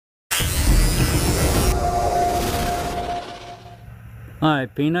Hi,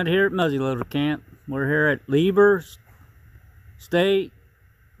 Peanut here at Muzzleloader Camp. We're here at Lieber State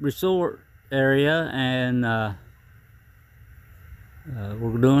Resort area, and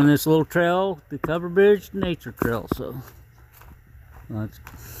we're doing this little trail, the Covered Bridge Nature Trail. So you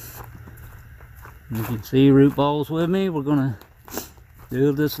can see root balls with me. We're gonna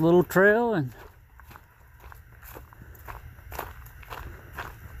do this little trail and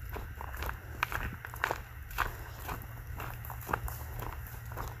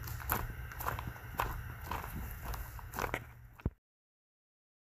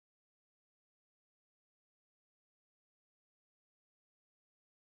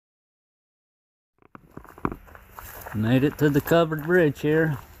made it to the covered bridge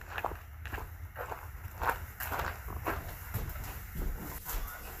here.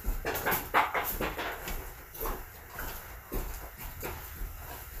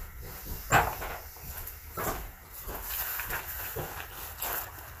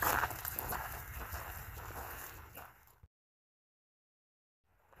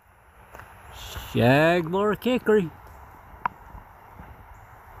 Shagbar Hickory.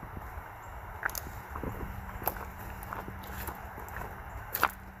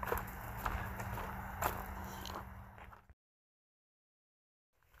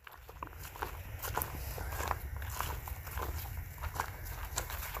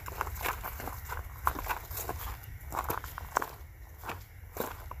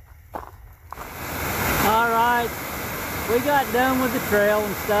 Alright, we got done with the trail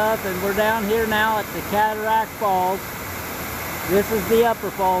and stuff, and we're down here now at the Cataract Falls. This is the upper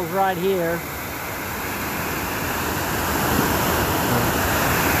falls right here.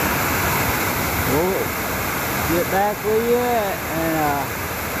 We'll get back with you, and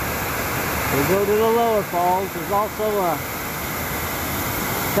we'll go to the lower falls. There's also a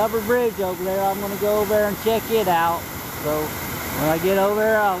covered bridge over there. I'm going to go over there and check it out. So when I get over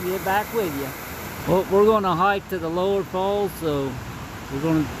there, I'll get back with you. Well, we're going to hike to the lower falls, so we're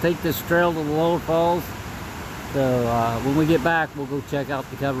going to take this trail to the lower falls. So when we get back, we'll go check out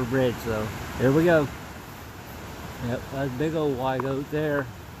the covered bridge. So here we go. Yep, that's a big old white oak there.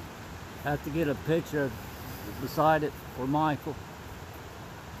 Have to get a picture beside it for Michael.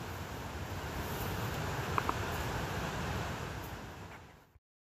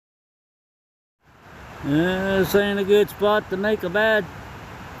 This ain't a good spot to make a bad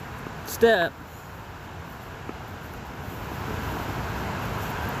step.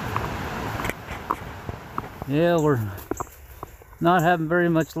 Yeah, we're not having very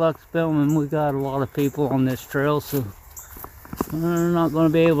much luck filming. We got a lot of people on this trail, so we're not going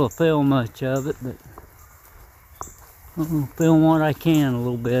to be able to film much of it, but I'll film what I can, a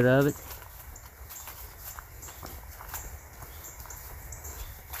little bit of it.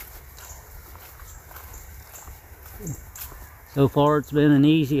 So far it's been an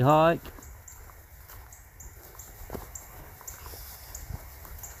easy hike.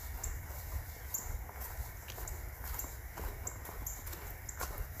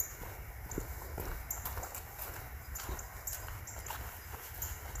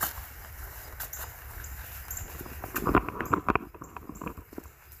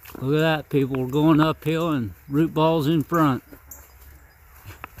 Look at that, people. We're going uphill and root balls in front.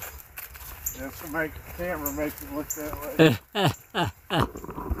 That's to make the camera make it look that way.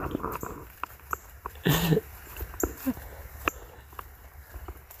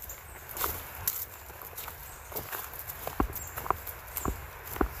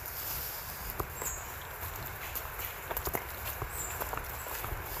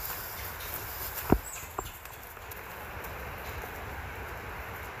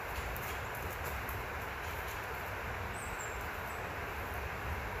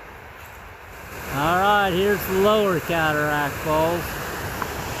 Alright, here's the lower Cataract Falls.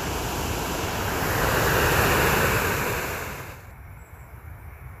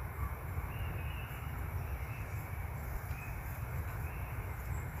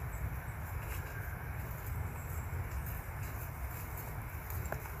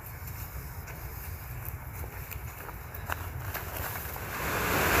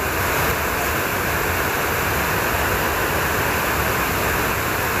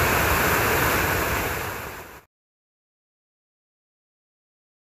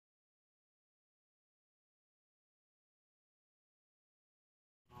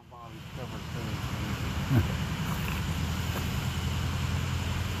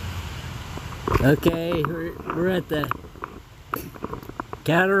 Okay, we're at the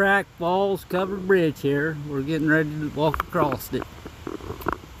Cataract Falls covered bridge here. We're getting ready to walk across it.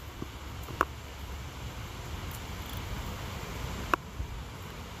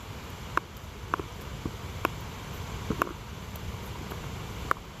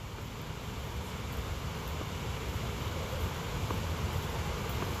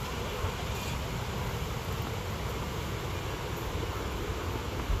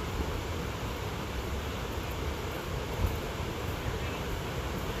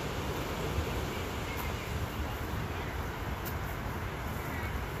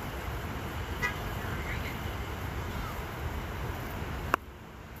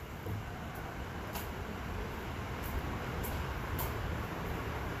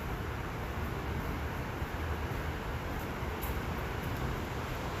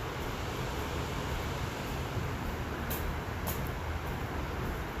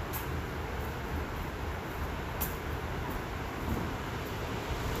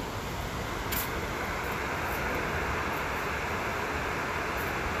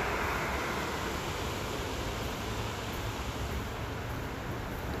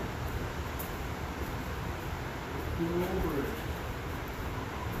 over it.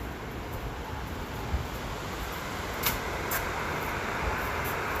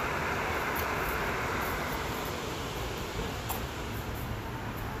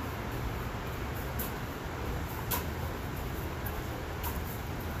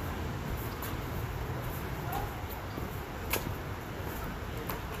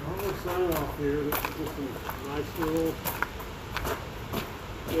 Sign off here. This is just a nice little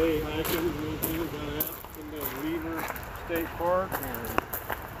day hiking. We got out from the Lieber State Park and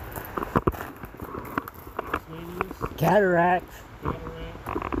Cataract.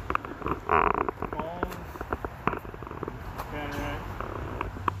 Falls. Cataract.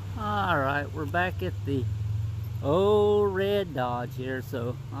 Alright, we're back at the old red Dodge here,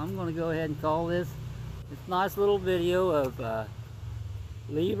 so I'm going to go ahead and call this a nice little video of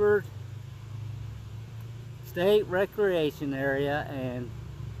Lieber State Recreation Area and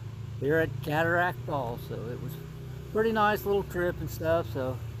here at Cataract Falls. So it was a pretty nice little trip and stuff.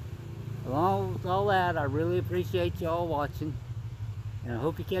 So along with all that, I really appreciate y'all watching, and I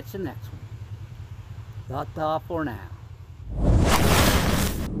hope you catch the next one. Ta-ta for now.